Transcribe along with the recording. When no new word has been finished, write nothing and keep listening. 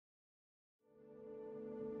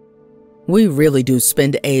We really do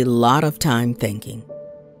spend a lot of time thinking.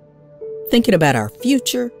 Thinking about our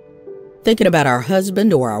future, thinking about our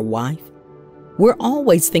husband or our wife. We're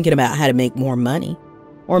always thinking about how to make more money,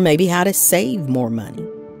 or maybe how to save more money.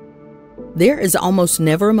 There is almost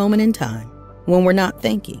never a moment in time when we're not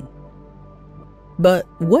thinking. But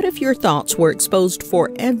what if your thoughts were exposed for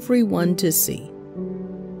everyone to see?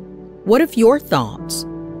 What if your thoughts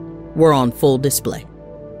were on full display?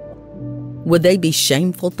 Would they be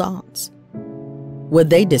shameful thoughts? Would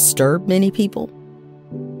they disturb many people?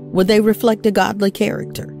 Would they reflect a godly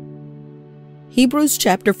character? Hebrews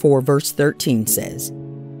chapter 4 verse 13 says,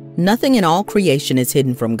 "Nothing in all creation is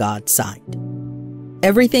hidden from God's sight.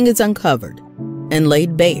 Everything is uncovered and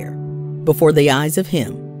laid bare before the eyes of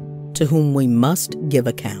Him to whom we must give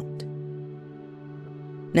account."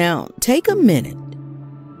 Now, take a minute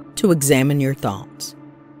to examine your thoughts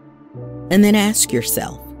and then ask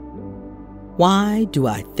yourself, why do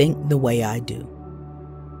I think the way I do?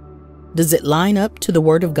 Does it line up to the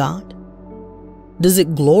Word of God? Does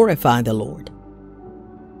it glorify the Lord?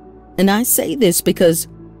 And I say this because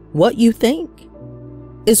what you think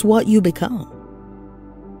is what you become.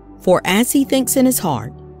 For as he thinks in his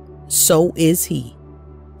heart, so is he.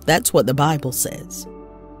 That's what the Bible says.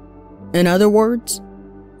 In other words,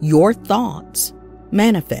 your thoughts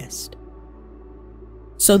manifest.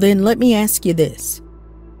 So then let me ask you this.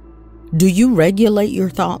 Do you regulate your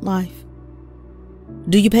thought life?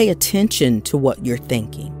 Do you pay attention to what you're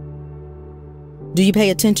thinking? Do you pay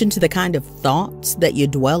attention to the kind of thoughts that you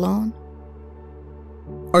dwell on?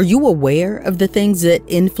 Are you aware of the things that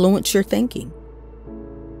influence your thinking?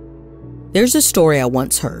 There's a story I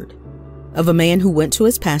once heard of a man who went to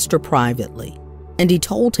his pastor privately, and he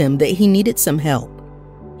told him that he needed some help.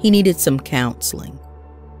 He needed some counseling.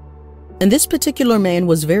 And this particular man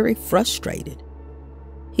was very frustrated.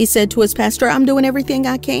 He said to his pastor, "I'm doing everything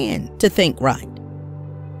I can to think right.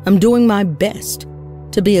 I'm doing my best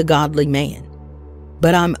to be a godly man,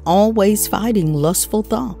 but I'm always fighting lustful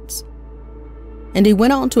thoughts." And he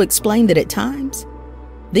went on to explain that at times,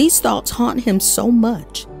 these thoughts haunt him so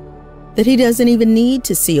much that he doesn't even need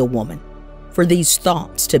to see a woman for these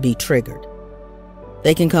thoughts to be triggered.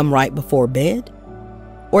 They can come right before bed,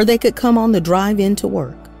 or they could come on the drive into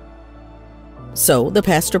work. So the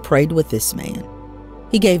pastor prayed with this man.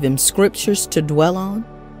 He gave him scriptures to dwell on.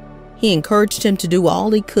 He encouraged him to do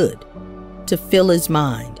all he could to fill his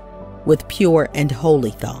mind with pure and holy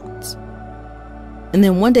thoughts. And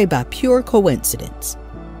then one day, by pure coincidence,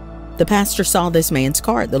 the pastor saw this man's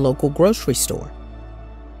car at the local grocery store.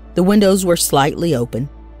 The windows were slightly open,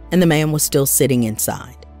 and the man was still sitting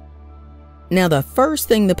inside. Now, the first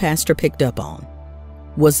thing the pastor picked up on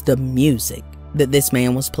was the music that this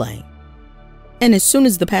man was playing. And as soon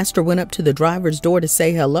as the pastor went up to the driver's door to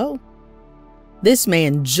say hello, this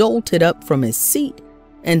man jolted up from his seat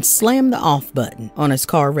and slammed the off button on his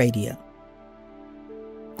car radio.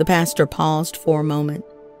 The pastor paused for a moment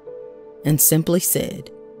and simply said,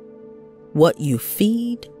 "What you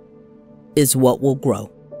feed is what will grow."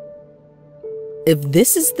 If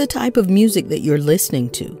this is the type of music that you're listening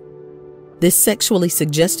to, this sexually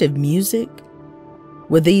suggestive music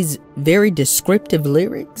with these very descriptive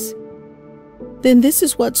lyrics, then this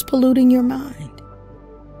is what's polluting your mind.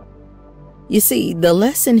 You see, the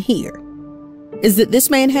lesson here is that this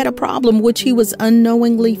man had a problem which he was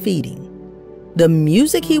unknowingly feeding. The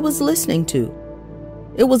music he was listening to,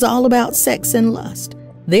 it was all about sex and lust.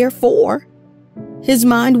 Therefore, his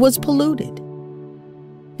mind was polluted.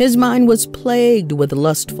 His mind was plagued with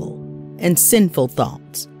lustful and sinful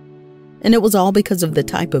thoughts. And it was all because of the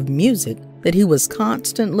type of music that he was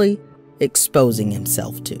constantly exposing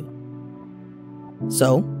himself to.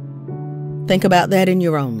 So, think about that in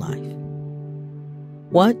your own life.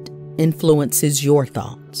 What influences your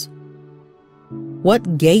thoughts?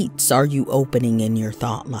 What gates are you opening in your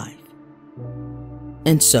thought life?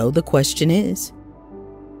 And so the question is,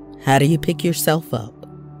 how do you pick yourself up?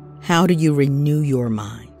 How do you renew your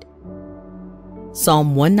mind?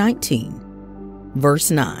 Psalm 119,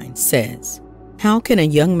 verse 9 says, "How can a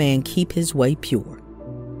young man keep his way pure?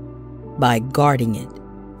 By guarding it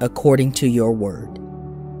according to your word."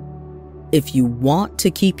 If you want to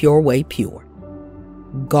keep your way pure,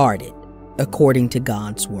 guard it according to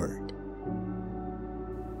God's word.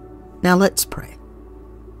 Now let's pray.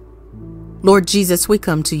 Lord Jesus, we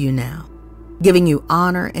come to you now, giving you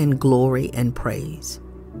honor and glory and praise.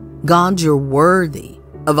 God, you're worthy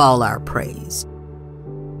of all our praise.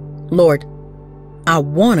 Lord, I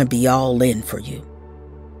want to be all in for you.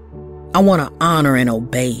 I want to honor and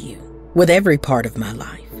obey you with every part of my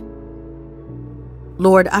life.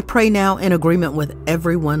 Lord, I pray now in agreement with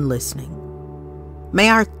everyone listening. May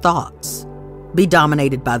our thoughts be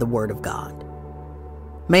dominated by the Word of God.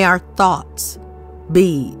 May our thoughts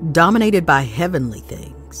be dominated by heavenly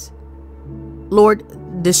things. Lord,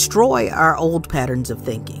 destroy our old patterns of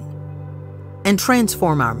thinking and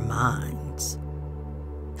transform our minds.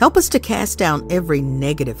 Help us to cast down every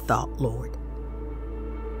negative thought, Lord.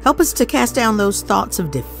 Help us to cast down those thoughts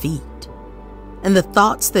of defeat and the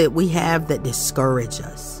thoughts that we have that discourage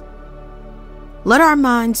us. Let our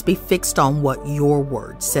minds be fixed on what your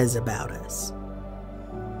word says about us.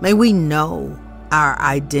 May we know our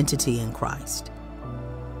identity in Christ.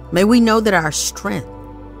 May we know that our strength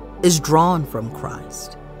is drawn from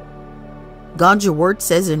Christ. God, your word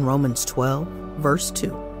says in Romans 12, verse 2,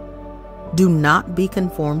 do not be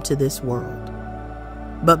conformed to this world,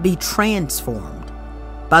 but be transformed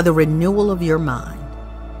by the renewal of your mind,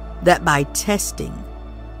 that by testing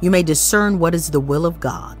you may discern what is the will of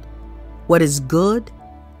God, what is good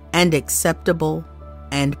and acceptable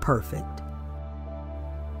and perfect.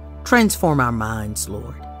 Transform our minds,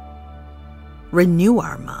 Lord. Renew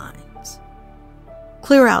our minds.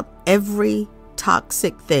 Clear out every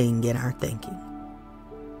toxic thing in our thinking.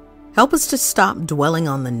 Help us to stop dwelling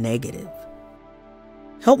on the negative.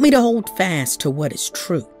 Help me to hold fast to what is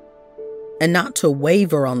true and not to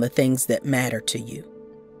waver on the things that matter to you.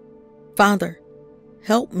 Father,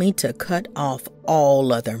 help me to cut off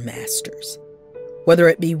all other masters, whether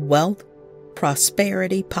it be wealth,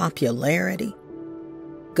 prosperity, popularity.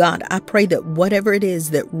 God, I pray that whatever it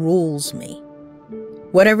is that rules me,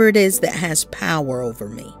 whatever it is that has power over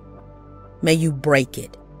me, may you break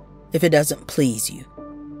it if it doesn't please you.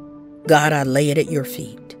 God, I lay it at your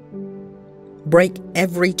feet. Break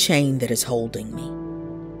every chain that is holding me.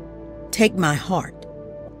 Take my heart,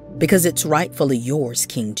 because it's rightfully yours,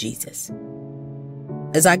 King Jesus.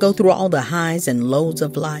 As I go through all the highs and lows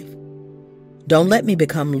of life, don't let me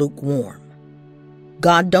become lukewarm.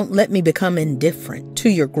 God, don't let me become indifferent to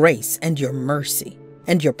your grace and your mercy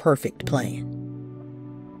and your perfect plan.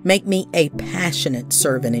 Make me a passionate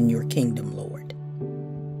servant in your kingdom, Lord.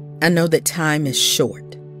 I know that time is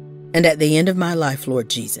short, and at the end of my life, Lord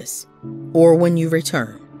Jesus, or when you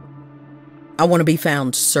return, I want to be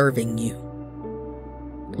found serving you.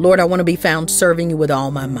 Lord, I want to be found serving you with all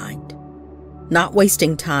my might, not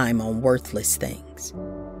wasting time on worthless things.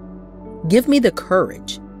 Give me the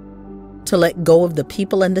courage to let go of the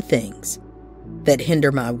people and the things that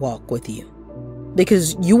hinder my walk with you,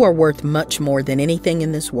 because you are worth much more than anything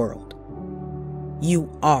in this world. You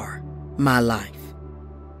are my life.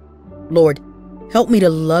 Lord, help me to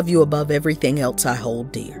love you above everything else I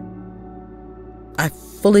hold dear. I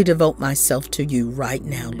fully devote myself to you right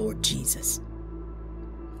now, Lord Jesus.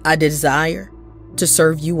 I desire to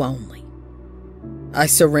serve you only. I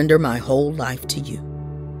surrender my whole life to you.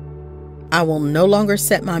 I will no longer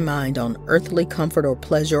set my mind on earthly comfort or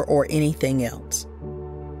pleasure or anything else.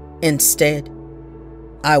 Instead,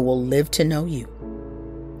 I will live to know you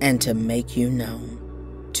and to make you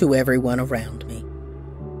known to everyone around me.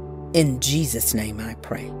 In Jesus' name I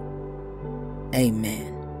pray.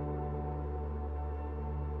 Amen.